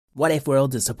What If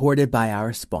World is supported by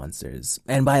our sponsors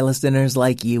and by listeners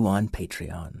like you on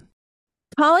Patreon.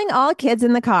 Calling all kids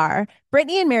in the car.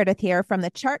 Brittany and Meredith here from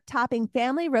the chart-topping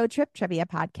Family Road Trip Trivia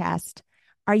Podcast.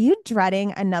 Are you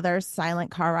dreading another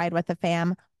silent car ride with the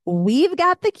fam? We've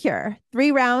got the cure.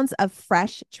 3 rounds of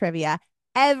fresh trivia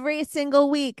every single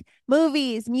week.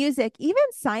 Movies, music, even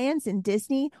science and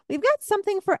Disney. We've got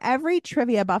something for every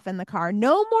trivia buff in the car.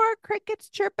 No more crickets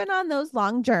chirping on those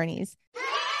long journeys.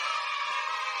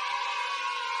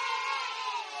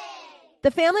 The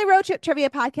Family Road Trip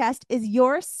Trivia Podcast is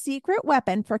your secret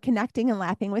weapon for connecting and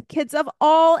laughing with kids of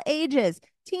all ages.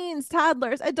 Teens,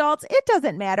 toddlers, adults, it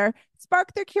doesn't matter.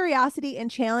 Spark their curiosity and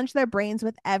challenge their brains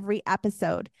with every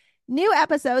episode. New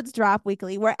episodes drop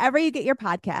weekly wherever you get your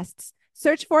podcasts.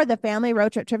 Search for the Family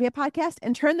Road Trip Trivia Podcast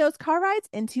and turn those car rides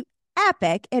into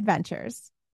epic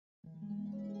adventures.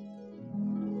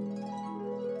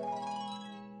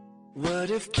 What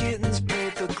if kittens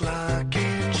played the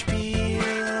glockenspiel?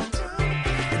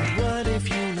 What if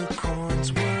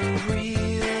unicorns were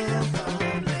real?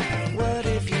 What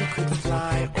if you could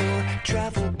fly or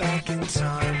travel back in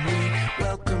time? We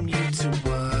welcome you to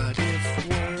What If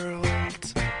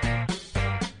World.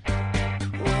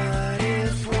 What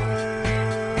If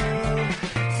World?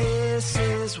 This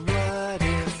is What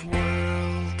If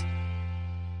World.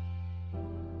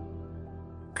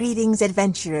 Greetings,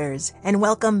 adventurers, and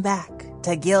welcome back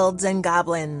to Guilds and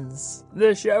Goblins,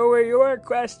 the show where your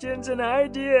questions and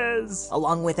ideas,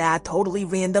 along with our totally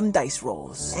random dice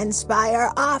rolls,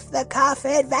 inspire off-the-cuff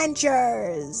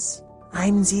adventures.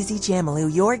 I'm Zizi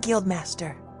Jamalu, your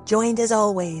guildmaster, joined as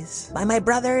always by my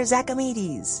brother Zach. Yeah,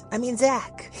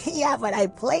 but I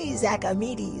play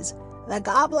Zachamedes, the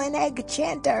Goblin Egg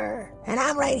Chanter. And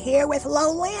I'm right here with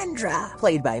Lolandra,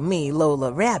 played by me,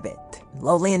 Lola Rabbit.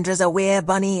 Lolandra's a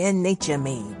were-bunny and nature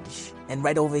mage. And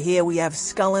right over here we have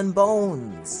Skull and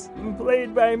Bones,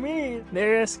 played by me.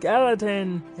 They're a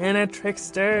skeleton, and a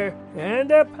trickster,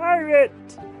 and a pirate.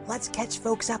 Let's catch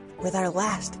folks up with our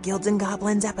last Guilds and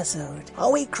Goblins episode.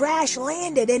 Oh, we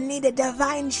crash-landed and needed to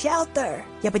find shelter.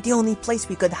 Yeah, but the only place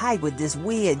we could hide was this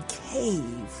weird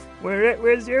cave. Where it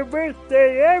was your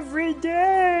birthday every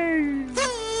day.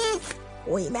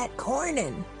 We met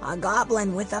Cornan, a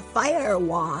goblin with a fire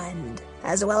wand,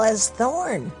 as well as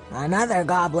Thorn, another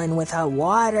goblin with a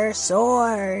water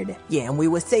sword. Yeah, and we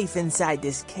were safe inside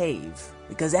this cave,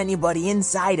 because anybody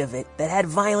inside of it that had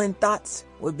violent thoughts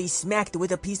would be smacked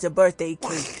with a piece of birthday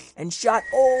cake and shot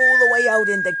all the way out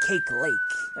into Cake Lake.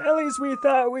 At least we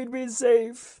thought we'd be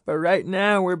safe. But right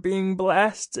now we're being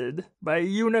blasted by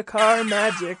Unicar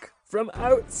magic from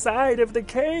outside of the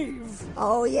cave.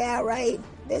 Oh yeah, right.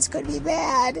 This could be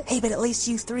bad. Hey, but at least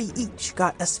you 3 each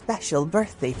got a special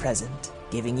birthday present,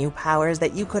 giving you powers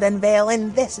that you could unveil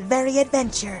in this very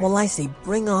adventure. Well, I say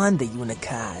bring on the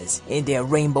Unicars and their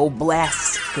rainbow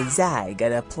blasts, cause I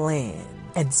got a plan.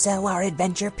 And so our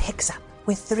adventure picks up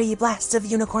with 3 blasts of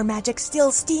unicorn magic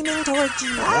still steaming towards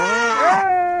you.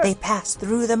 They pass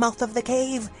through the mouth of the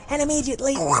cave and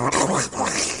immediately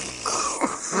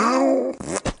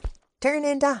turn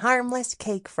into harmless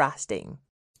cake frosting.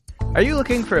 Are you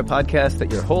looking for a podcast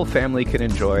that your whole family can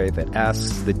enjoy that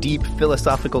asks the deep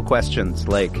philosophical questions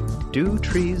like, do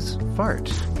trees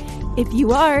fart? If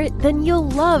you are, then you'll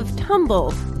love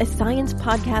Tumble, a science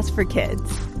podcast for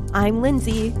kids. I'm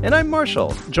Lindsay. And I'm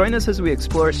Marshall. Join us as we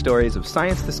explore stories of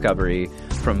science discovery,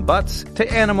 from butts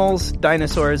to animals,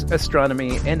 dinosaurs,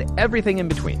 astronomy, and everything in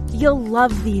between. You'll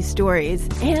love these stories,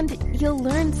 and you'll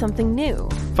learn something new.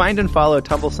 Find and follow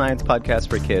Tumble Science Podcast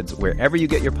for Kids wherever you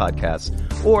get your podcasts,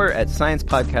 or at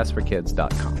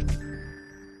sciencepodcastforkids.com.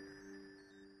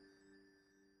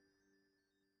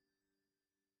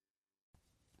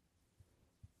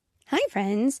 Hi,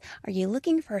 friends. Are you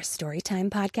looking for a storytime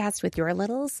podcast with your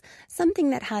littles? Something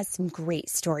that has some great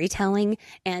storytelling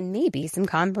and maybe some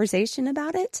conversation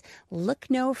about it? Look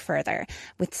no further.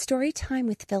 With Storytime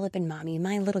with Philip and Mommy,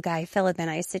 my little guy Philip and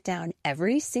I sit down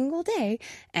every single day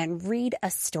and read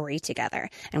a story together.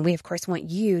 And we, of course, want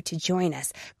you to join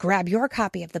us. Grab your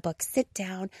copy of the book, sit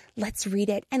down, let's read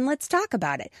it, and let's talk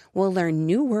about it. We'll learn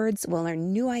new words, we'll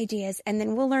learn new ideas, and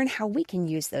then we'll learn how we can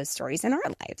use those stories in our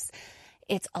lives.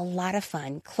 It's a lot of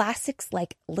fun. Classics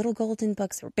like Little Golden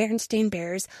Books or Berenstain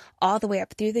Bears, all the way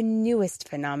up through the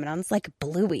newest phenomenons like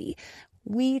Bluey.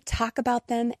 We talk about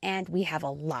them and we have a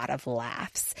lot of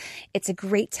laughs. It's a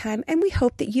great time and we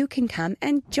hope that you can come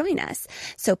and join us.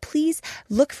 So please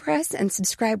look for us and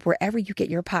subscribe wherever you get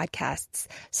your podcasts.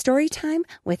 Storytime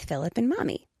with Philip and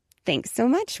Mommy. Thanks so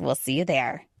much. We'll see you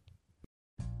there.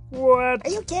 What? Are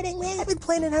you kidding me? I've been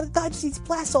planning how to dodge these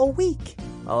blasts all week.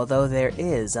 Although there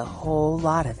is a whole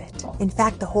lot of it. In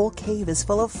fact, the whole cave is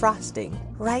full of frosting,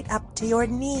 right up to your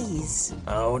knees.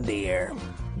 Oh dear.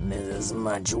 This is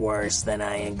much worse than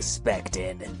I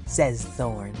expected, says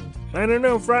Thorn. I don't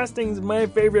know, frosting's my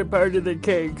favorite part of the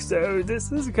cake, so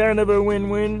this is kind of a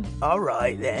win-win.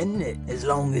 Alright then, as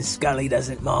long as Scully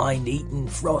doesn't mind eating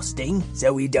frosting,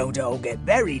 so we don't all get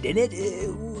buried in it,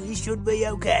 we should be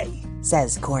okay,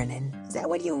 says Cornyn. Is that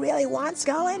what you really want,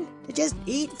 Scullin? To just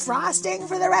eat frosting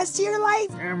for the rest of your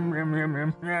life?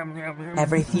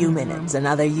 Every few minutes,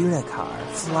 another unicar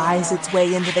flies its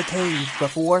way into the cave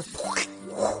before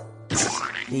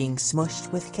being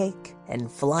smushed with cake and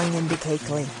flung into Cake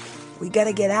Lake. We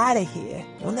gotta get out of here.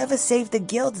 We'll never save the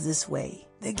guilds this way.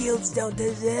 The guilds don't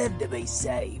deserve to be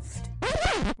saved.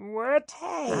 What?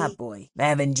 Hey. Ah, boy.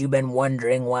 Haven't you been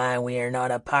wondering why we are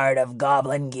not a part of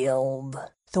Goblin Guild?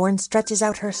 Thorn stretches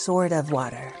out her sword of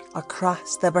water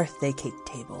across the birthday cake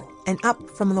table, and up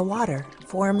from the water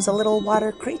forms a little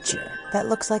water creature that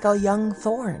looks like a young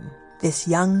Thorn. This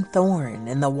young Thorn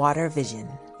in the water vision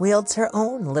wields her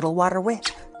own little water whip,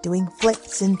 doing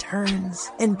flips and turns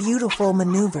and beautiful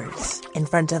maneuvers in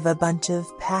front of a bunch of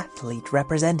Pathlete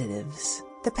representatives.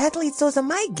 The Pathletes, those are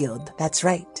my guild. That's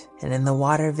right. And in the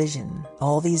water vision,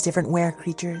 all these different were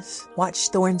creatures watch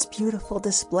Thorn's beautiful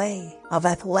display of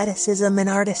athleticism and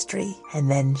artistry,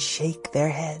 and then shake their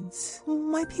heads.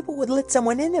 My people would let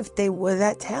someone in if they were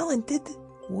that talented,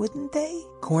 wouldn't they?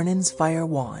 Cornyn's fire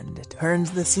wand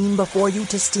turns the scene before you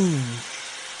to steam,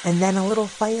 and then a little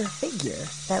fire figure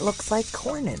that looks like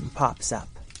Cornyn pops up.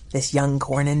 This young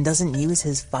Cornyn doesn't use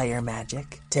his fire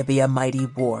magic to be a mighty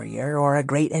warrior or a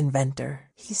great inventor.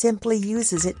 He simply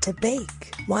uses it to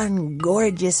bake one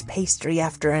gorgeous pastry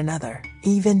after another,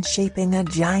 even shaping a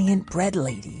giant bread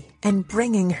lady and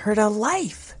bringing her to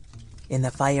life. In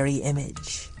the fiery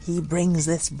image, he brings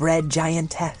this bread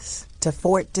giantess to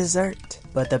Fort Dessert,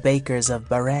 but the bakers of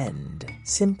Berend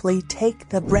simply take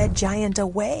the bread giant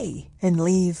away and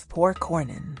leave poor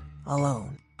Cornyn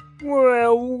alone.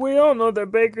 Well, we all know the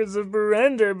bakers of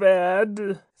Berend are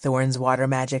bad. Thorn's water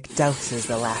magic douses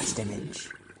the last image,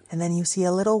 and then you see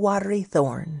a little watery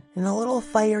Thorn and a little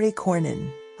fiery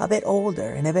Cornyn, a bit older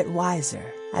and a bit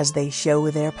wiser, as they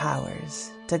show their powers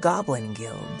to Goblin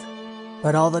Guild.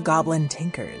 But all the goblin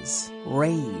tinkers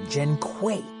rage and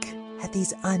quake at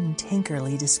these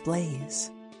untinkerly displays.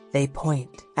 They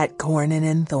point at Cornyn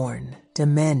and Thorn,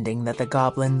 demanding that the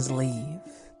goblins leave,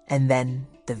 and then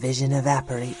the vision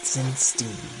evaporates in steam.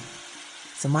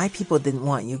 So my people didn't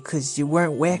want you because you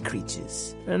weren't were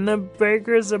creatures. And the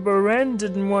bakers of Berend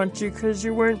didn't want you because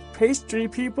you weren't pastry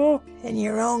people. And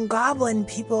your own goblin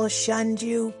people shunned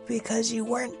you because you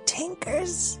weren't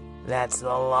tinkers. That's the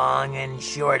long and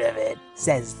short of it,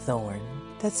 says Thorn.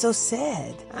 That's so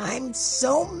sad. I'm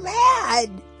so mad.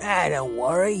 Don't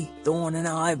worry. Thorn and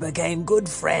I became good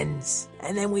friends.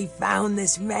 And then we found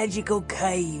this magical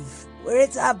cave where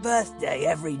it's our birthday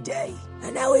every day.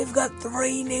 And now we've got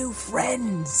 3 new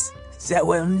friends. So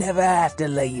we'll never have to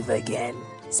leave again,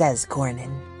 says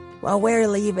Cornyn. Well, we're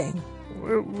leaving.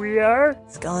 We are?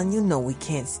 Scullin, you know we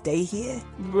can't stay here.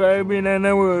 I mean, I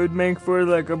know it would make for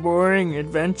like a boring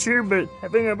adventure, but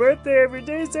having a birthday every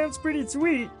day sounds pretty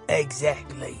sweet.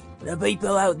 Exactly. The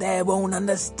people out there won't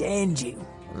understand you.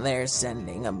 They're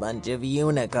sending a bunch of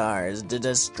unicars to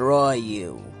destroy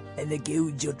you. And the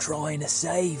guilds you're trying to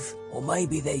save. Or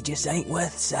maybe they just ain't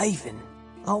worth saving.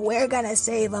 Oh, we're gonna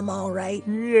save them, all right.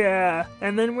 Yeah,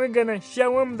 and then we're gonna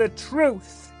show them the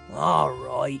truth. All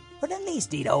right, but at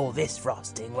least eat all this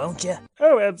frosting, won't you?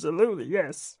 Oh, absolutely,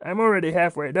 yes. I'm already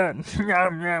halfway done.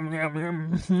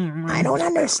 I don't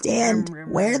understand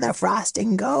where the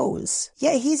frosting goes.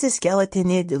 Yeah, he's a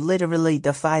skeleton. It literally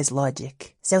defies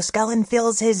logic. So Scullin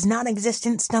fills his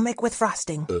non-existent stomach with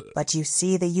frosting. But you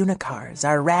see the unicars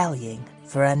are rallying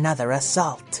for another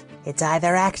assault. It's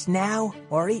either act now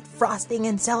or eat frosting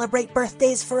and celebrate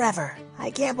birthdays forever. I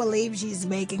can't believe she's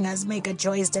making us make a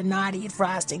choice to not eat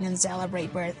frosting and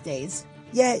celebrate birthdays.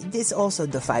 Yeah, this also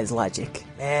defies logic.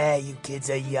 You kids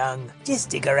are young. Just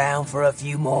stick around for a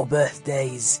few more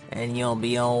birthdays, and you'll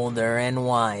be older and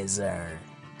wiser.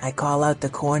 I call out to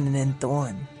Cornyn and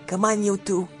Thorn. Come on, you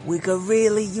two. We could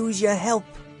really use your help.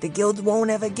 The guild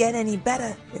won't ever get any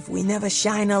better if we never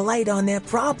shine a light on their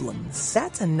problems.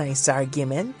 That's a nice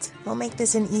argument. I'll make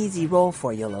this an easy roll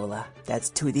for you, Lola.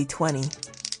 That's 2d20.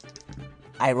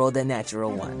 I rolled a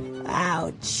natural 1.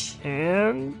 Ouch.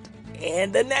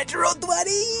 And a natural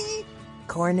 20!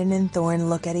 Cornyn and Thorn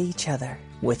look at each other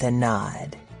with a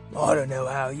nod. I don't know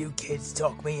how you kids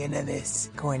talk me into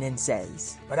this, Cornyn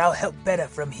says, but I'll help better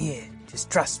from here. Just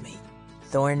trust me.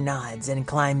 Thorn nods and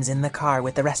climbs in the car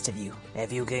with the rest of you.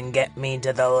 If you can get me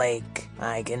to the lake,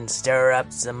 I can stir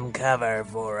up some cover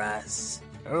for us.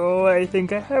 Oh, I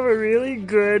think I have a really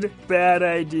good, bad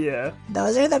idea.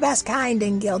 Those are the best kind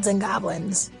in Guilds and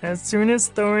Goblins. As soon as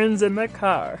Thorn's in the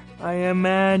car, I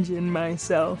imagine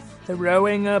myself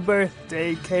throwing a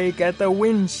birthday cake at the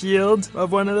windshield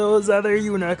of one of those other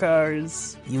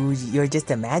unicars. You're just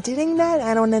imagining that?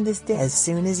 I don't understand. As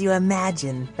soon as you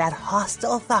imagine that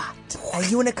hostile thought, a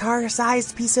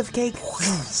unicar-sized piece of cake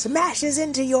smashes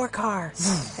into your car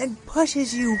and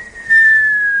pushes you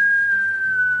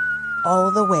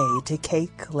all the way to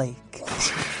Cake Lake,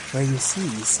 where you see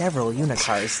several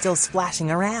unicars still splashing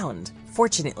around.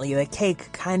 Fortunately, the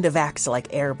cake kind of acts like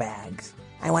airbags.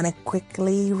 I want to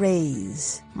quickly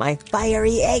raise my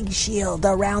fiery egg shield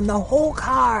around the whole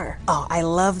car. Oh, I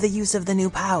love the use of the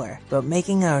new power, but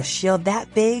making a shield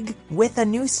that big with a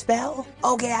new spell?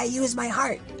 Okay, I use my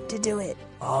heart to do it.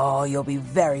 Oh, you'll be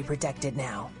very protected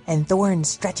now. And Thorn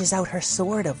stretches out her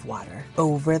sword of water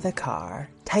over the car,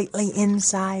 tightly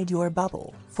inside your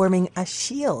bubble, forming a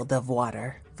shield of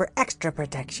water for extra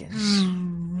protection.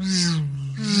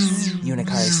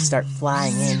 Unicars start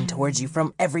flying in towards you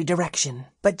from every direction,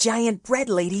 but giant bread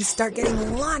ladies start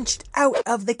getting launched out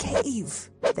of the cave.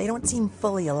 They don't seem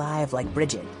fully alive like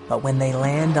Bridget, but when they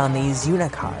land on these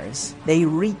unicars, they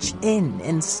reach in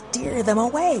and steer them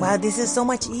away. Wow, this is so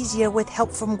much easier with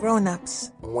help from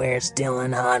grown-ups. We're still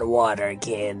in hot water,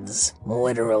 kids.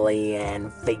 Literally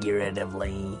and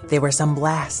figuratively. There were some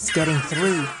blasts getting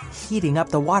through, heating up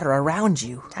the water around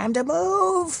you. Time to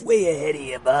move! Way ahead of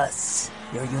you, boss.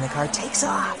 Your unicar takes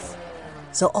off.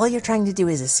 So all you're trying to do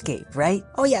is escape, right?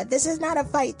 Oh yeah, this is not a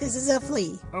fight, this is a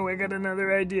flee. Oh, I got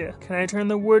another idea. Can I turn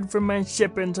the wood from my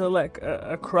ship into like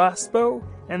a crossbow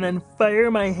and then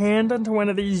fire my hand onto one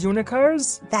of these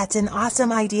unicars? That's an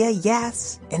awesome idea,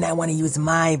 yes. And I want to use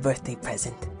my birthday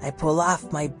present. I pull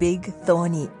off my big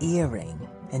thorny earring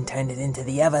and turn it into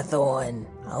the Everthorn,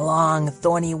 a long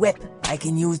thorny whip I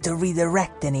can use to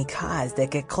redirect any cars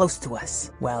that get close to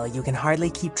us. Well, you can hardly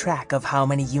keep track of how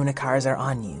many unicars are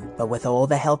on you, but with all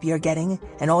the help you're getting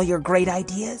and all your great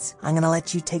ideas, I'm gonna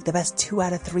let you take the best 2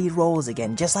 out of 3 rolls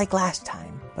again, just like last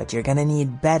time. But you're gonna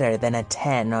need better than a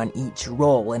 10 on each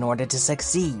roll in order to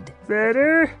succeed.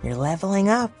 Better? You're leveling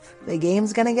up. The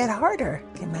game's gonna get harder.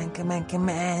 Come on, come on, come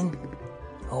on.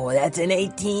 Oh, that's an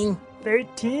 18.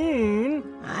 13?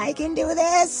 I can do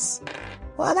this.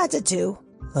 Well, that's a 2.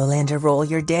 Lolander, roll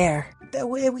your dare.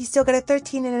 We still got a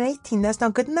 13 and an 18. That's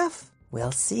not good enough.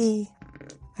 We'll see.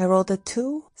 I rolled a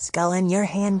 2. Scullin, your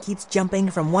hand keeps jumping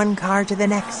from one car to the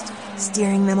next,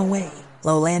 steering them away.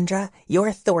 Lolandra,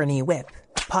 your thorny whip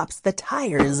pops the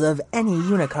tires of any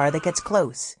unicar that gets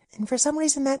close, and for some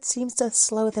reason that seems to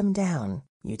slow them down.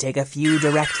 You take a few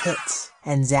direct hits,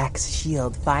 and Zach's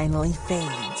shield finally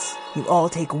fades. You all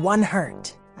take 1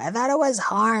 hurt. I thought it was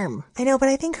harm. I know, but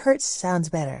I think hurt sounds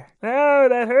better. Oh,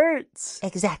 that hurts.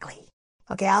 Exactly.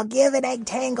 Okay, I'll give an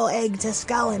egg-tangle egg to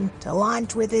Scullin to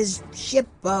launch with his ship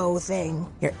bow thing.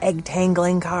 You're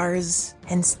egg-tangling cars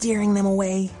and steering them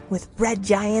away with bread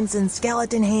giants and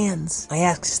skeleton hands. I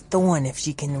asked Thorn if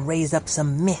she can raise up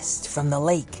some mist from the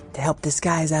lake to help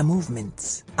disguise our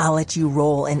movements. I'll let you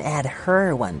roll and add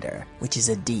her wonder, which is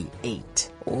a D8.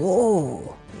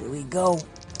 Oh, here we go.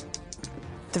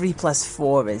 3 plus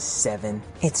 4 is 7.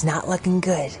 It's not looking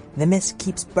good. The mist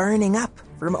keeps burning up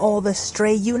from all the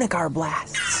stray unicar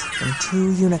blasts, and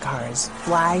 2 unicars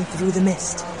fly through the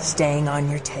mist, staying on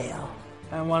your tail.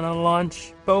 I want to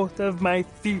launch both of my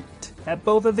feet at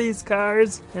both of these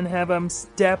cars and have them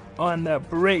step on the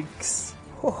brakes.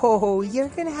 Oh, you're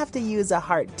gonna have to use a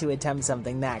heart to attempt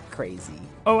something that crazy.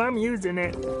 Oh, I'm using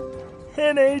it.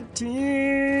 An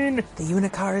 18! The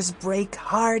unicars brake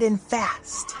hard and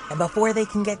fast, and before they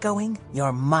can get going,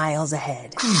 you're miles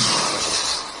ahead.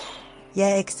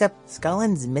 Yeah, except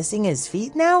Scullin's missing his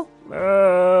feet now?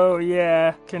 Oh,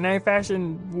 yeah. Can I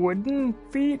fashion wooden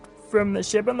feet from the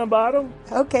ship on the bottom?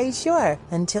 Okay, sure.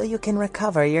 Until you can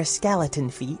recover your skeleton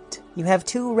feet, you have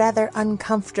 2 rather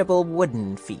uncomfortable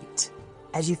wooden feet.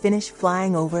 As you finish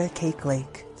flying over Cake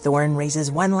Lake, Thorn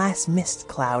raises one last mist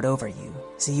cloud over you,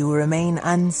 so you remain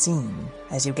unseen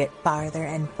as you get farther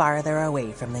and farther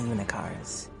away from the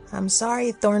unicars. I'm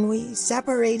sorry, Thorn, we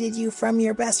separated you from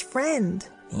your best friend.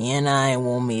 You and I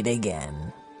will meet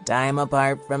again. Time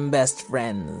apart from best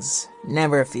friends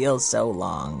never feels so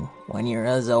long when you're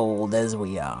as old as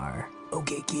we are.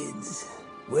 Okay, kids,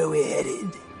 where we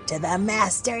headed? To the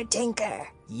Master Tinker.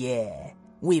 Yeah,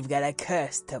 We've got a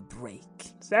curse to break.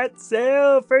 Set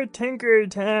sail for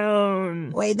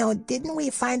Tinkertown. Wait, no, didn't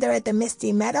we find her at the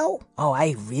Misty Meadow? Oh,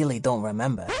 I really don't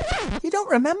remember. You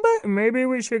don't remember? Maybe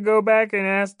we should go back and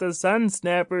ask the Sun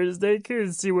Snappers. They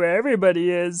could see where everybody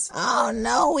is. Oh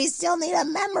no, we still need a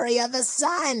memory of the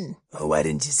sun. Oh, why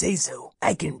didn't you say so?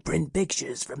 I can print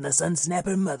pictures from the Sun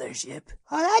Snapper mothership.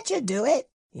 Oh, that should do it.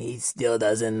 He still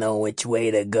doesn't know which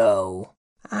way to go.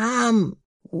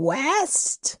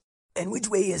 West? And which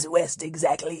way is west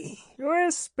exactly? You're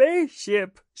a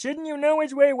spaceship. Shouldn't you know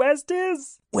which way west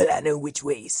is? Well, I know which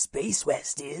way Space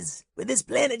West is, but this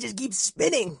planet just keeps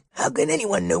spinning. How can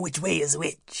anyone know which way is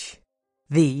which?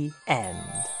 The end.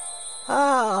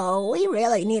 Oh, we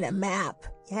really need a map.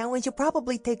 Yeah, we should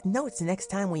probably take notes next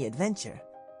time we adventure.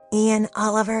 Ian,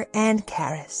 Oliver, and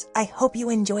Karis, I hope you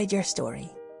enjoyed your story.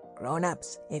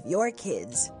 Grown-ups, if your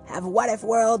kids have What If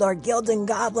World or Guilds and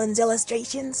Goblins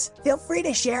illustrations, feel free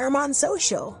to share them on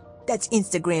social. That's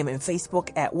Instagram and Facebook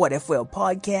at What If World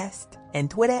Podcast, and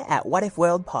Twitter at What If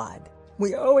World Pod.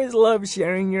 We always love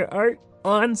sharing your art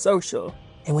on social.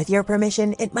 And with your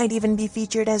permission, it might even be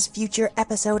featured as future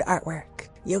episode artwork.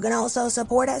 You can also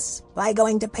support us by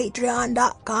going to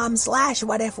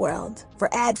patreon.com/whatifworld for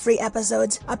ad-free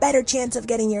episodes, a better chance of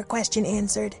getting your question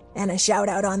answered, and a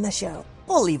shout-out on the show.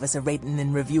 Or leave us a rating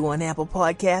and review on Apple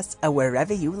Podcasts or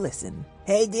wherever you listen.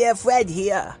 Hey dear, Fred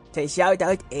here to shout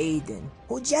out Aiden,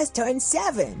 who just turned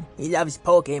 7. He loves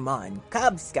Pokemon,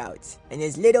 Cub Scouts, and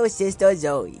his little sister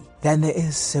Zoe. Then there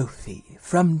is Sophie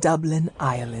from Dublin,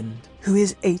 Ireland, who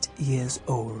is 8 years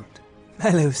old.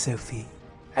 Hello, Sophie.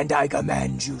 And I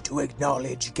command you to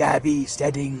acknowledge Gabby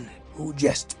Stedding, who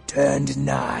just turned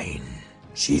 9.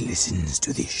 She listens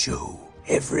to this show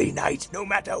every night, no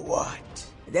matter what.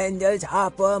 Then there's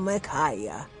Harper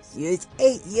Micaiah. She is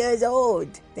 8 years old.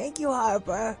 Thank you,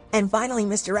 Harper. And finally,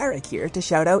 Mr. Eric here to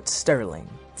shout out Sterling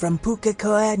from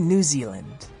Pukekohe, New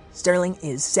Zealand. Sterling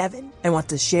is 7 and wants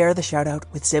to share the shout out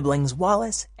with siblings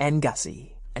Wallace and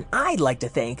Gussie. And I'd like to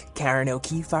thank Karen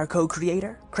O'Keefe, our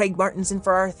co-creator, Craig Martinson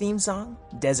for our theme song,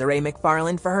 Desiree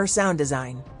McFarland for her sound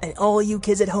design, and all you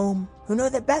kids at home who know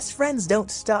that best friends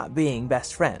don't stop being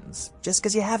best friends just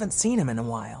because you haven't seen them in a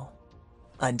while.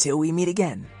 Until we meet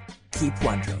again, keep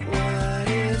wondering. What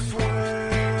if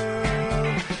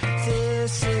world?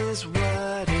 This is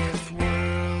What If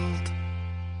World.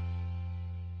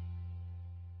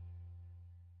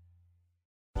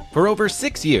 For over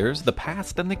 6 years, The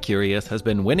Past and the Curious has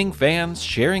been winning fans,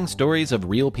 sharing stories of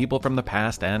real people from the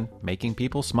past, and making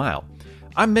people smile.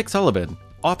 I'm Mick Sullivan,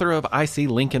 author of I See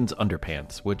Lincoln's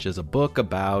Underpants, which is a book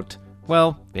about,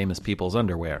 well, famous people's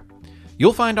underwear.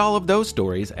 You'll find all of those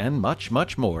stories and much,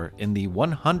 much more in the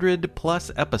 100-plus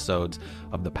episodes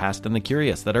of The Past and the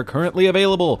Curious that are currently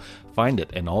available. Find it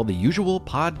in all the usual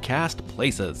podcast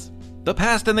places. The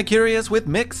Past and the Curious with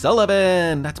Mick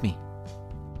Sullivan. That's me.